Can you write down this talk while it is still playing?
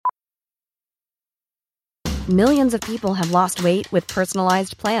Millions of people have lost weight with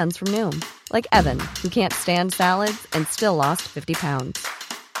personalized plans from Noom. Like Evan, who can't stand salads and still lost 50 pounds.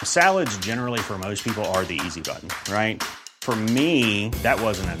 Salads generally for most people are the easy button, right? For me, that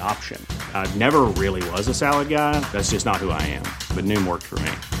wasn't an option. I never really was a salad guy. That's just not who I am. But Noom worked for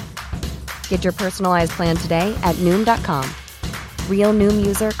me. Get your personalized plan today at Noom.com. Real Noom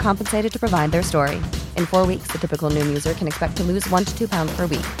user compensated to provide their story. In 4 weeks, the typical Noom user can expect to lose 1 to 2 pounds per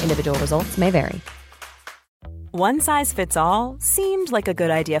week. Individual results may vary. One size fits all seemed like a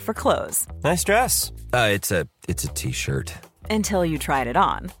good idea for clothes. Nice dress. It's a t-shirt. Until you tried it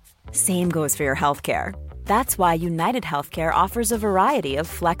on. Same goes for your healthcare. That's why United Healthcare offers a variety of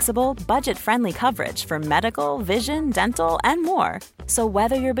flexible, budget-friendly coverage for medical, vision, dental, and more. So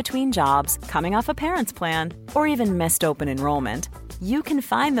whether you're between jobs, coming off a parent's plan, or even missed open enrollment, you can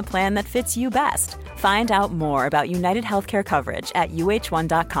find the plan that fits you best. Find out more about United Healthcare coverage at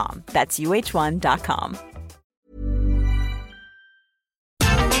uh1.com. That's uh1.com.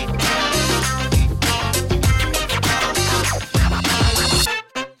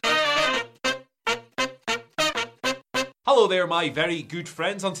 Hello there, my very good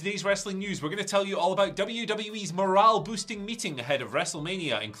friends. On today's wrestling news, we're going to tell you all about WWE's morale-boosting meeting ahead of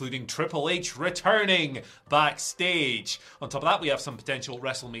WrestleMania, including Triple H returning backstage. On top of that, we have some potential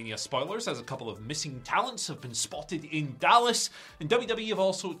WrestleMania spoilers, as a couple of missing talents have been spotted in Dallas, and WWE have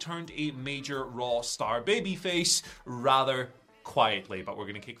also turned a major Raw star babyface rather quietly. But we're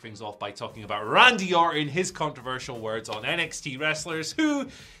going to kick things off by talking about Randy Orton, his controversial words on NXT wrestlers who,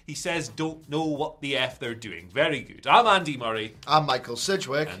 he says, don't know what the F they're doing. Very good. I'm Andy Murray. I'm Michael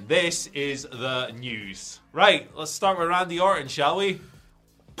Sidgwick. And this is the news. Right, let's start with Randy Orton, shall we?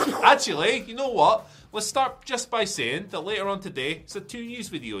 Actually, you know what? Let's start just by saying that later on today, it's a 2 news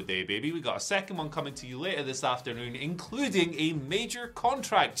video day, baby. We got a second one coming to you later this afternoon, including a major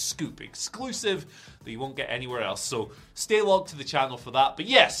contract scoop exclusive that you won't get anywhere else. So stay logged to the channel for that. But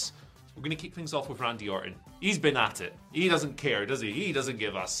yes, we're going to kick things off with Randy Orton. He's been at it. He doesn't care, does he? He doesn't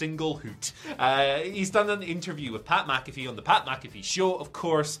give a single hoot. He's done an interview with Pat McAfee on the Pat McAfee Show, of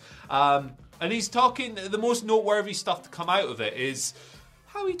course. And he's talking, the most noteworthy stuff to come out of it is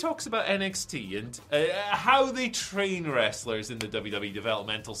how he talks about NXT and how they train wrestlers in the WWE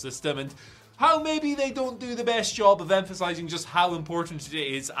developmental system, and how maybe they don't do the best job of emphasizing just how important it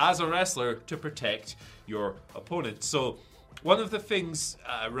is as a wrestler to protect your opponent. So one of the things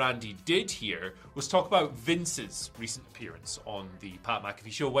Randy did here was talk about Vince's recent appearance on the Pat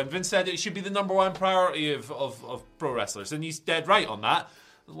McAfee Show, when Vince said it should be the number one priority of pro wrestlers, and he's dead right on that.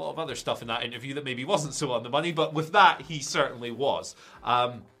 A lot of other stuff in that interview that maybe wasn't so on the money, but with that, he certainly was.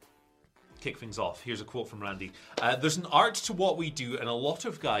 Kick things off. Here's a quote from Randy. There's an art to what we do, and a lot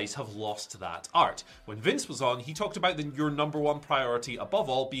of guys have lost that art. When Vince was on, he talked about your number one priority above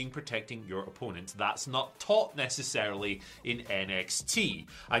all being protecting your opponent. That's not taught necessarily in NXT.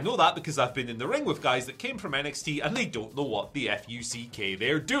 I know that because I've been in the ring with guys that came from NXT and they don't know what the FUCK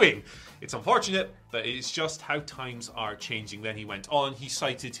they're doing. It's unfortunate, but it's just how times are changing. Then he went on. He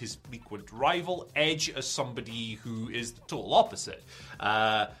cited his frequent rival, Edge, as somebody who is the total opposite.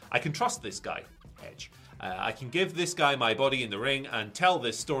 I can trust this guy, Edge. I can give this guy my body in the ring and tell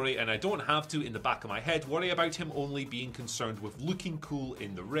this story, and I don't have to, in the back of my head, worry about him only being concerned with looking cool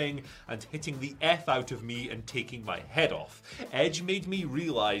in the ring and hitting the F out of me and taking my head off. Edge made me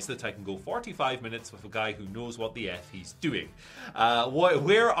realize that I can go 45 minutes with a guy who knows what the F he's doing.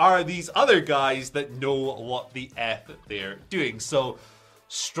 Where are these other guys that know what the F they're doing? So,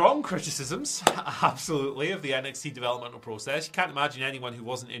 strong criticisms, absolutely, of the NXT developmental process. You can't imagine anyone who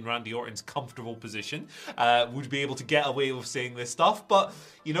wasn't in Randy Orton's comfortable position would be able to get away with saying this stuff. But,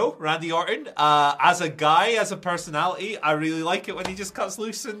 you know, Randy Orton, as a guy, as a personality, I really like it when he just cuts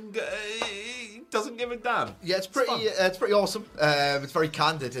loose and doesn't give a damn. Yeah, it's pretty awesome. It's very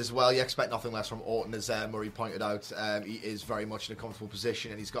candid as well. You expect nothing less from Orton, as Murray pointed out. He is very much in a comfortable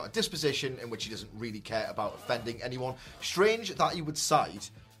position, and he's got a disposition in which he doesn't really care about offending anyone. Strange that he would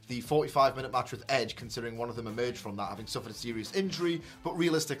cite the 45-minute match with Edge, considering one of them emerged from that having suffered a serious injury, but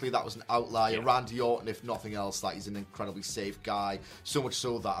realistically that was an outlier. Yeah. Randy Orton, if nothing else, that he's an incredibly safe guy, so much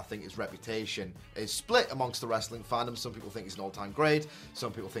so that I think his reputation is split amongst the wrestling fandom. Some people think he's an all-time great,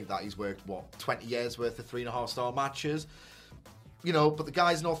 some people think that he's worked, 20 years worth of 3.5-star matches. You know, but the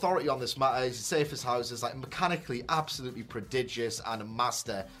guy's an authority on this matter. He's safe as houses, like mechanically absolutely prodigious and a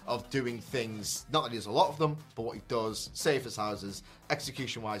master of doing things. Not that he does a lot of them, but what he does, safe as houses,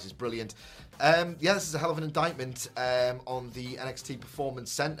 execution-wise is brilliant. This is a hell of an indictment on the NXT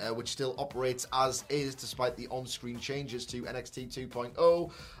Performance Center, which still operates as is despite the on-screen changes to NXT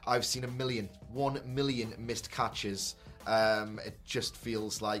 2.0. I've seen 1 million missed catches. It just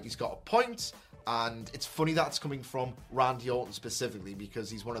feels like he's got a point. And it's funny that's coming from Randy Orton specifically, because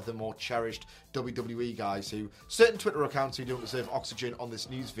he's one of the more cherished WWE guys who certain Twitter accounts who don't deserve oxygen on this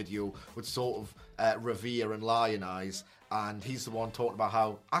news video would sort of revere and lionize. And he's the one talking about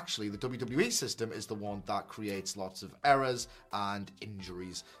how actually the WWE system is the one that creates lots of errors and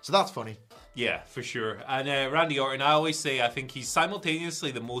injuries. So that's funny. Yeah, for sure. And Randy Orton, I always say I think he's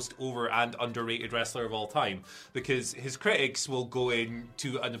simultaneously the most over and underrated wrestler of all time, because his critics will go in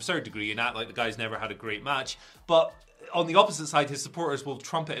to an absurd degree and act like the guy's never had a great match. But on the opposite side, his supporters will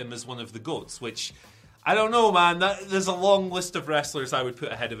trumpet him as one of the GOATs, which... I don't know, man. There's a long list of wrestlers I would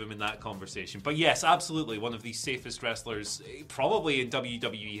put ahead of him in that conversation. But yes, absolutely, one of the safest wrestlers probably in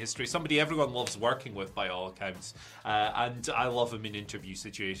WWE history. Somebody everyone loves working with by all accounts. And I love him in interview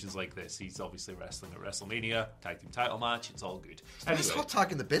situations like this. He's obviously wrestling at WrestleMania, tag team title match. It's all good. Anyway, he's hot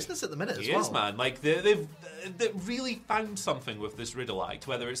tag in the business at the minute as well. He is, man. Like, they've really found something with this Riddle act,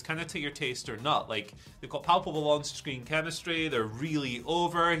 whether it's kind of to your taste or not. Like, they've got palpable on-screen chemistry. They're really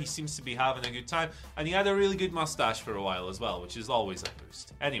over. He seems to be having a good time. And he had a really good mustache for a while as well, which is always a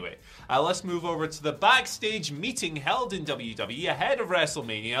boost. Anyway, let's move over to the backstage meeting held in WWE ahead of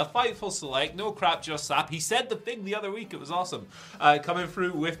WrestleMania. Fightful Select, no crap, just sap. He said the thing the other week, it was awesome. Coming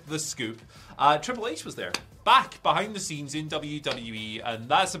through with the scoop. Triple H was there, back behind the scenes in WWE, and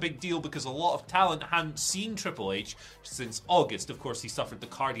that's a big deal because a lot of talent hadn't seen Triple H since August. Of course, he suffered the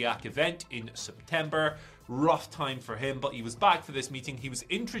cardiac event in September. Rough time for him, but he was back for this meeting. He was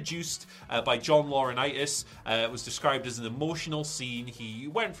introduced by John Laurinaitis. It was described as an emotional scene. He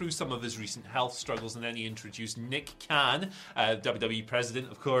went through some of his recent health struggles, and then he introduced Nick Khan, WWE president,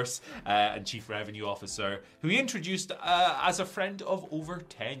 of course, and chief revenue officer, who he introduced as a friend of over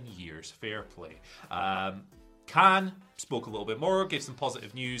 10 years. Fair play. Khan spoke a little bit more, gave some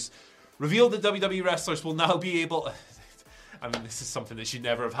positive news, revealed that WWE wrestlers will now be able... I mean, this is something that should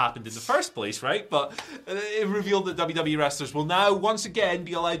never have happened in the first place, right? But it revealed that WWE wrestlers will now, once again,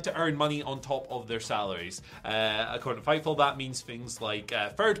 be allowed to earn money on top of their salaries. According to Fightful, that means things like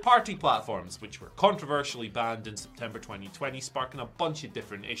third-party platforms, which were controversially banned in September 2020, sparking a bunch of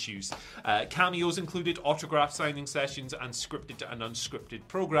different issues. Cameos included, autograph signing sessions, and scripted and unscripted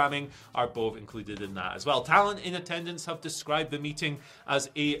programming are both included in that as well. Talent in attendance have described the meeting as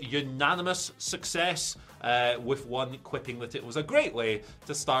a unanimous success, with one quipping that it was a great way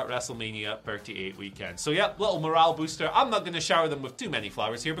to start WrestleMania 38 weekend. So yeah, little morale booster. I'm not going to shower them with too many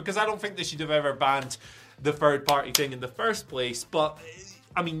flowers here because I don't think they should have ever banned the third party thing in the first place. But,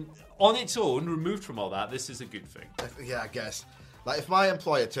 I mean, on its own, removed from all that, this is a good thing. Yeah, I guess. Like, if my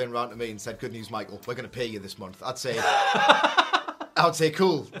employer turned around to me and said, "Good news, Michael, we're going to pay you this month," I'd say... I would say,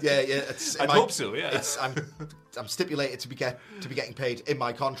 cool. Yeah. I'd hope so. Yeah. I'm stipulated to be getting paid in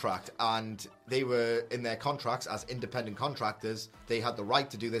my contract, and they were in their contracts as independent contractors. They had the right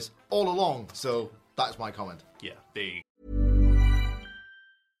to do this all along. So that's my comment. Yeah. They.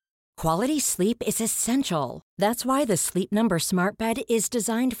 Quality sleep is essential. That's why the Sleep Number Smart Bed is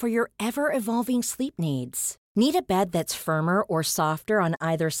designed for your ever-evolving sleep needs. Need a bed that's firmer or softer on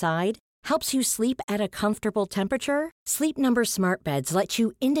either side? Helps you sleep at a comfortable temperature? Sleep Number Smart Beds let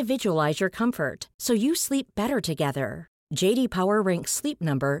you individualize your comfort so you sleep better together. J.D. Power ranks Sleep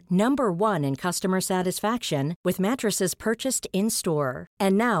Number number 1 in customer satisfaction with mattresses purchased in-store.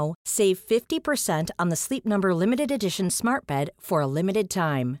 And now, save 50% on the Sleep Number Limited Edition Smart Bed for a limited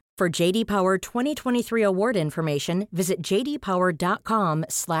time. For J.D. Power 2023 award information, visit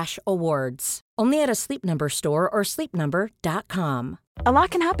jdpower.com/awards. Only at a Sleep Number store or sleepnumber.com. A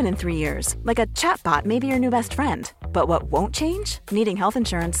lot can happen in 3 years, like a chatbot may be your new best friend. But what won't change? Needing health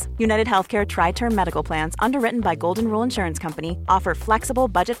insurance. United Healthcare Tri-Term Medical Plans, underwritten by Golden Rule Insurance Company, offer flexible,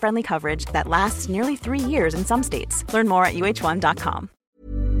 budget-friendly coverage that lasts nearly 3 years in some states. Learn more at uh1.com.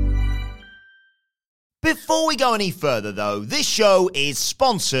 Before we go any further, though, this show is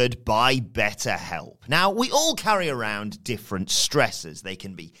sponsored by BetterHelp. Now, we all carry around different stressors. They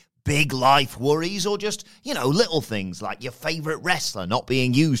can be big life worries or just, little things like your favourite wrestler not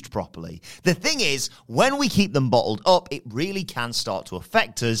being used properly. The thing is, when we keep them bottled up, it really can start to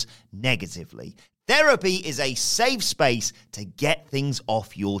affect us negatively. Therapy is a safe space to get things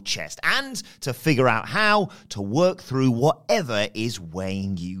off your chest and to figure out how to work through whatever is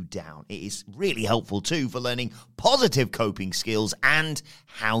weighing you down. It is really helpful too for learning positive coping skills and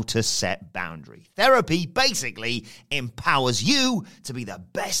how to set boundaries. Therapy basically empowers you to be the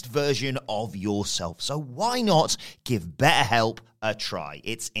best version of yourself. So why not give BetterHelp a try?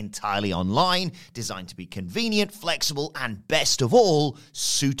 It's entirely online, designed to be convenient, flexible, and best of all,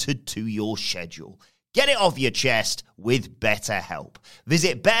 suited to your schedule. Get it off your chest with BetterHelp.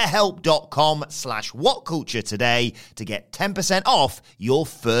 Visit betterhelp.com/whatculture today to get 10% off your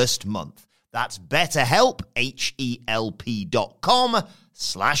first month. That's BetterHelp,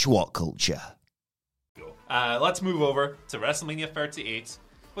 HELP.com/whatculture. Let's move over to WrestleMania 38.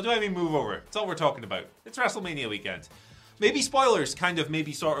 What do I mean move over? It's all we're talking about. It's WrestleMania weekend. Maybe spoilers,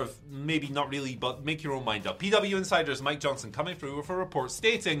 maybe not really, but make your own mind up. PW Insider's Mike Johnson coming through with a report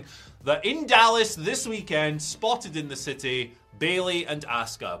stating that in Dallas this weekend, spotted in the city, Bayley and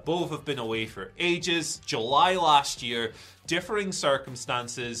Asuka both have been away for ages. July last year, differing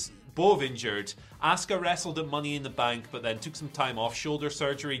circumstances, both injured. Asuka wrestled at Money in the Bank, but then took some time off, shoulder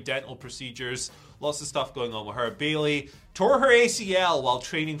surgery, dental procedures, lots of stuff going on with her. Bayley tore her ACL while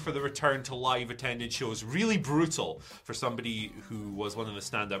training for the return to live attended shows. Really brutal for somebody who was one of the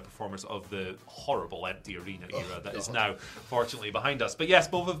standout performers of the horrible empty arena era that is now fortunately behind us. But yes,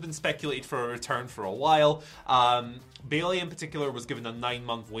 both have been speculated for a return for a while. Bayley in particular was given a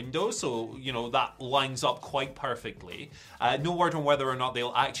 9-month window, so that lines up quite perfectly. No word on whether or not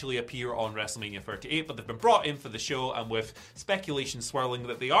they'll actually appear on WrestleMania 38, but they've been brought in for the show, and with speculation swirling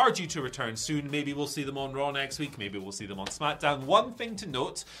that they are due to return soon, maybe we'll see them on Raw next week, maybe we'll see them on SmackDown. One thing to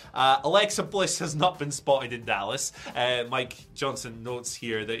note, Alexa Bliss has not been spotted in Dallas. Mike Johnson notes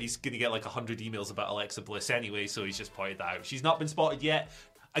here that he's going to get like 100 emails about Alexa Bliss anyway, so he's just pointed that out. She's not been spotted yet.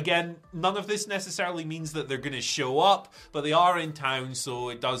 Again, none of this necessarily means that they're going to show up, but they are in town, so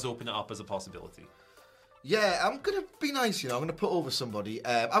it does open it up as a possibility. Yeah, I'm going to be nice, I'm going to put over somebody.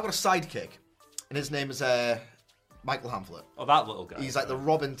 I've got a sidekick, and his name is Michael Hamflett. Oh, that little guy. He's like the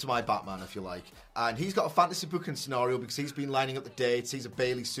Robin to my Batman, if you like. And he's got a fantasy booking scenario because he's been lining up the dates. He's a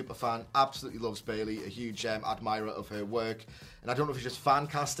Bayley super fan, absolutely loves Bayley, a huge admirer of her work. And I don't know if he's just fan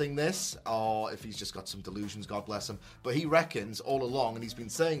casting this or if he's just got some delusions, God bless him. But he reckons all along, and he's been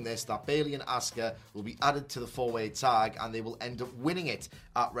saying this, that Bayley and Asuka will be added to the 4-way tag and they will end up winning it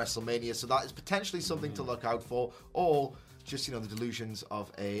at WrestleMania. So that is potentially something to look out for, or just, the delusions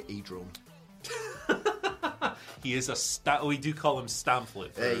of a drone. He is we do call him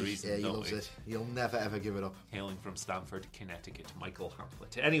Stamflet for a reason. Yeah, he loves it. He'll never ever give it up. Hailing from Stamford, Connecticut, Michael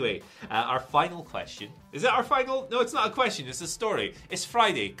Hamflett. Anyway, our final question. Is it our final? No, it's not a question. It's a story. It's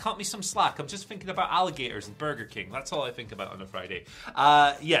Friday. Cut me some slack. I'm just thinking about alligators and Burger King. That's all I think about on a Friday.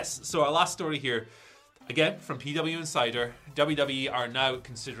 Yes, so our last story here, again, from PW Insider. WWE are now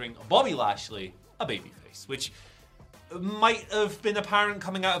considering Bobby Lashley a babyface, which might have been apparent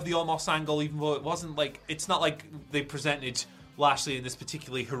coming out of the Omos angle, even though it's not like they presented Lashley in this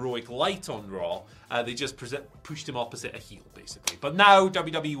particularly heroic light on Raw. They just pushed him opposite a heel, basically. But now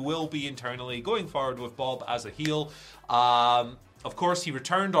WWE will be internally going forward with Bob as a heel. Of course, he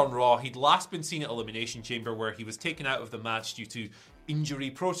returned on Raw. He'd last been seen at Elimination Chamber, where he was taken out of the match due to injury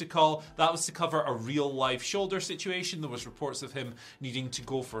protocol. That was to cover a real-life shoulder situation. There was reports of him needing to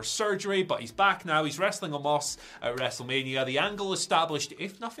go for surgery, but he's back now. He's wrestling Omos at WrestleMania. The angle established,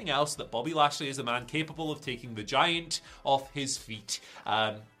 if nothing else, that Bobby Lashley is a man capable of taking the giant off his feet.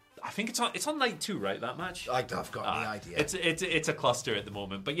 I think it's on night 2, right? That match. I've got any idea. It's a cluster at the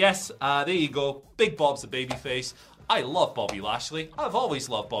moment, but yes, there you go. Big Bob's a babyface. I love Bobby Lashley. I've always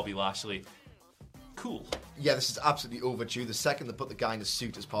loved Bobby Lashley. Cool. Yeah, this is absolutely overdue. The second they put the guy in a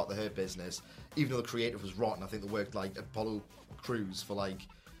suit as part of the Hurt Business, even though the creative was rotten, I think they worked like Apollo Crews for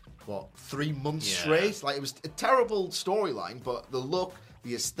 3 months straight. It was a terrible storyline, but the look,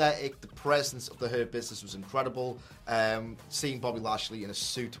 the aesthetic, the presence of the Hurt Business was incredible. Seeing Bobby Lashley in a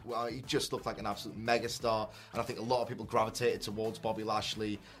suit, he just looked like an absolute megastar, and I think a lot of people gravitated towards Bobby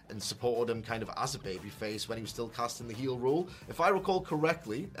Lashley and supported him kind of as a babyface when he was still casting the heel role. If I recall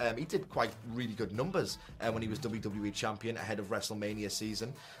correctly, he did quite really good numbers when he was WWE Champion ahead of WrestleMania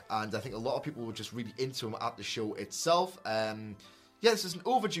season, and I think a lot of people were just really into him at the show itself. Yeah, this is an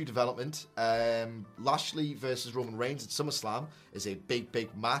overdue development. Lashley versus Roman Reigns at SummerSlam is a big,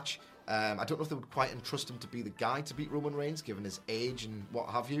 big match. I don't know if they would quite entrust him to be the guy to beat Roman Reigns, given his age and what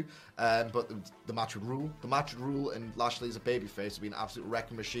have you. But the match would rule. The match would rule, and Lashley as a babyface would be an absolute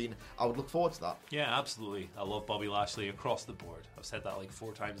wrecking machine. I would look forward to that. Yeah, absolutely. I love Bobby Lashley across the board. I've said that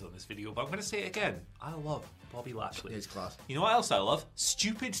 4 times on this video, but I'm going to say it again. I love Bobby Lashley. He's class. You know what else I love?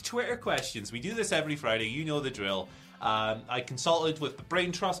 Stupid Twitter questions. We do this every Friday. You know the drill. I consulted with the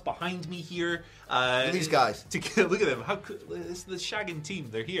brain trust behind me here. Look at these guys. Look at them. It's the shagging team.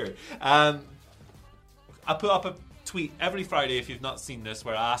 They're here. I put up a tweet every Friday, if you've not seen this,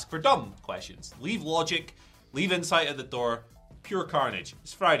 where I ask for dumb questions. Leave logic. Leave insight at the door. Pure carnage.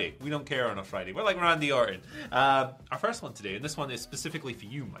 It's Friday. We don't care on a Friday. We're like Randy Orton. Our first one today, and this one is specifically for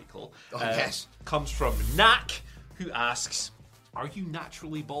you, Michael. Yes. Comes from Knack, who asks, are you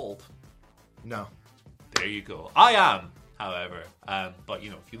naturally bald? No. There you go. I am, however. But,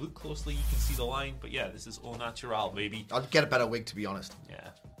 if you look closely, you can see the line. But, yeah, this is au natural, baby. I'd get a better wig, to be honest.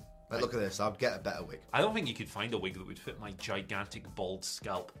 Yeah. Like, look at this. I'll get a better wig. I don't think you could find a wig that would fit my gigantic bald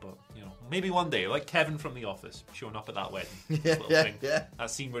scalp, but, you know, maybe one day, like Kevin from The Office, showing up at that wedding. Yeah. That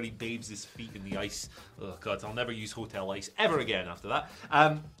scene where he bathes his feet in the ice. Oh, God, I'll never use hotel ice ever again after that.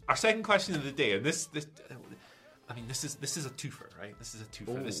 Our second question of the day, and this is a twofer, right? This is a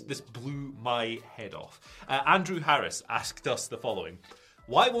twofer. This blew my head off. Andrew Harris asked us the following.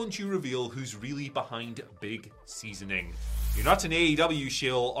 Why won't you reveal who's really behind Big Seasoning? You're not an AEW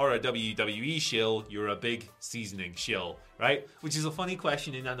shill or a WWE shill, you're a Big Seasoning shill, right? Which is a funny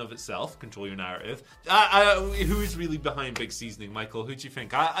question in and of itself. Control your narrative. Who is really behind Big Seasoning, Michael? Who do you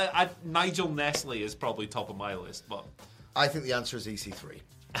think? Nigel Nestle is probably top of my list, but... I think the answer is EC3.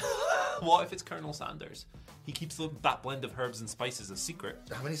 What if it's Colonel Sanders? He keeps that blend of herbs and spices a secret.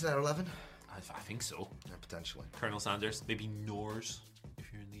 How many's there, 11? I think so. Yeah, potentially. Colonel Sanders, maybe Knorrs,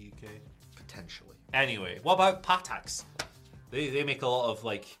 if you're in the UK. Potentially. Anyway, what about Patak's? They make a lot of,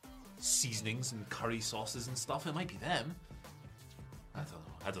 like, seasonings and curry sauces and stuff. It might be them.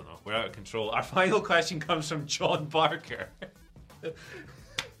 I don't know. We're out of control. Our final question comes from John Barker,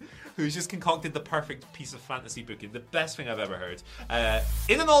 who's just concocted the perfect piece of fantasy booking. The best thing I've ever heard.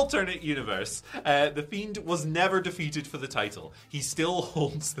 In an alternate universe, The Fiend was never defeated for the title. He still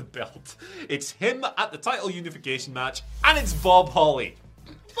holds the belt. It's him at the title unification match, and it's Bob Holly.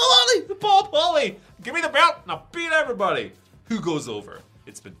 Bob Holly! Give me the belt and I'll beat everybody. Who goes over?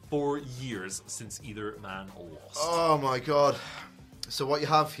 It's been 4 years since either man lost. Oh my God. So what you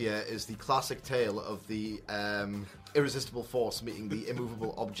have here is the classic tale of the irresistible force meeting the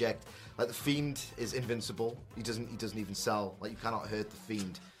immovable object. Like, the Fiend is invincible. He doesn't even sell. Like, you cannot hurt the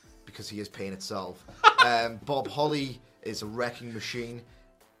Fiend because he is pain itself. Bob Holly is a wrecking machine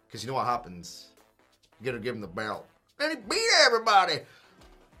because you know what happens? You gotta give him the belt. And he beat everybody.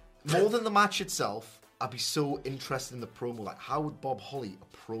 More than the match itself, I'd be so interested in the promo. Like, how would Bob Holly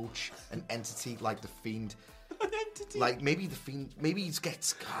approach an entity like the Fiend? An entity? Like, maybe the Fiend, maybe he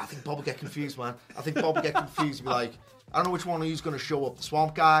gets, I think Bob will get confused, man. I think Bob will get confused and be like, I don't know which one of you's going to show up. The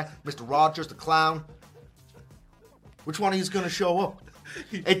Swamp Guy, Mr. Rogers, the Clown. Which one of you's going to show up?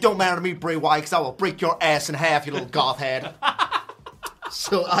 It don't matter to me, Bray Wyatt, because I will break your ass in half, you little goth head.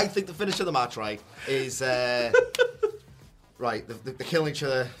 So I think the finish of the match, right, is, right, they're killing each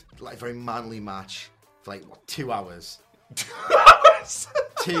other, like a very manly match. For like, what, 2 hours? 2 hours?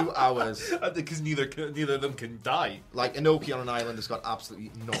 2 hours. Because neither of them can die. Like, Inoki on an island has got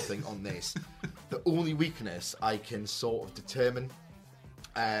absolutely nothing on this. The only weakness I can sort of determine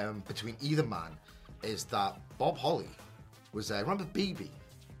between either man is that Bob Holly was, remember BB?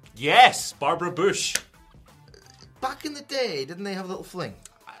 Yes, Barbara Bush. Back in the day, didn't they have a little fling?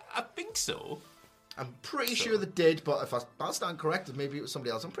 I think so. I'm pretty sure they did, but if I stand corrected, maybe it was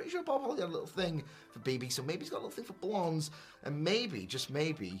somebody else. I'm pretty sure Bob Holly had a little thing for BB, so maybe he's got a little thing for blondes, and maybe, just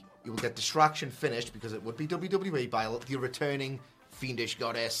maybe, you will get Distraction finished, because it would be WWE, by the returning fiendish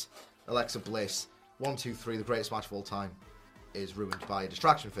goddess, Alexa Bliss. 1, 2, 3, the greatest match of all time, is ruined by a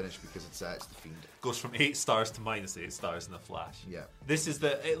Distraction finish, because it's the Fiend. Goes from 8 stars to -8 stars in a flash. Yeah. This is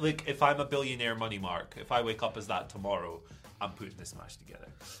like, if I'm a billionaire money mark, if I wake up as that tomorrow, I'm putting this match together.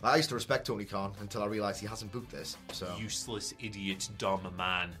 I used to respect Tony Khan until I realised he hasn't booked this. So useless, idiot, dumb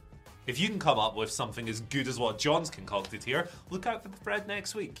man. If you can come up with something as good as what John's concocted here, look out for the thread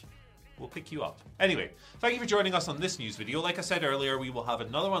next week. We'll pick you up. Anyway, thank you for joining us on this news video. Like I said earlier, we will have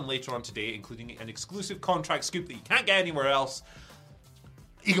another one later on today, including an exclusive contract scoop that you can't get anywhere else.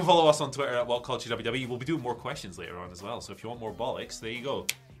 You can follow us on Twitter at WhatCultureWWE. We'll be doing more questions later on as well, so if you want more bollocks, there you go.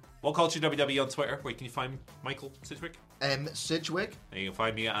 WhatCultureWWE on Twitter. Where can you find Michael Sidgwick? Sidgwick. And you can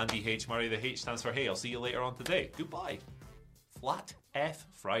find me at Andy H. Murray. The H stands for hey. I'll see you later on today. Goodbye. Flat F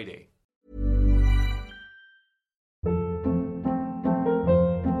Friday.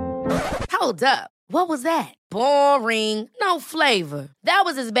 Hold up. What was that? Boring. No flavor. That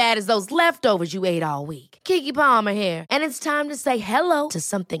was as bad as those leftovers you ate all week. Keke Palmer here, and it's time to say hello to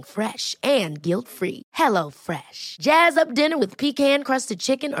something fresh and guilt-free. Hello Fresh. Jazz up dinner with pecan-crusted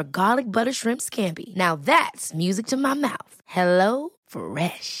chicken or garlic butter shrimp scampi. Now that's music to my mouth. Hello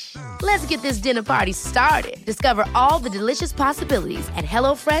Fresh. Let's get this dinner party started. Discover all the delicious possibilities at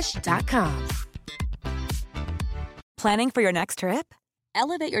HelloFresh.com. Planning for your next trip?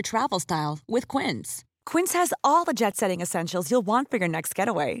 Elevate your travel style with Quince. Quince has all the jet-setting essentials you'll want for your next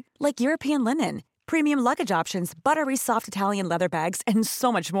getaway, like European linen, premium luggage options, buttery soft Italian leather bags, and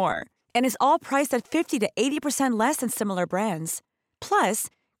so much more. And is all priced at 50 to 80% less than similar brands. Plus,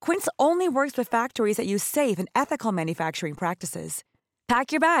 Quince only works with factories that use safe and ethical manufacturing practices.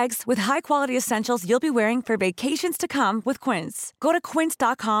 Pack your bags with high-quality essentials you'll be wearing for vacations to come with Quince. Go to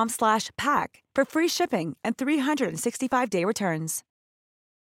quince.com/pack for free shipping and 365-day returns.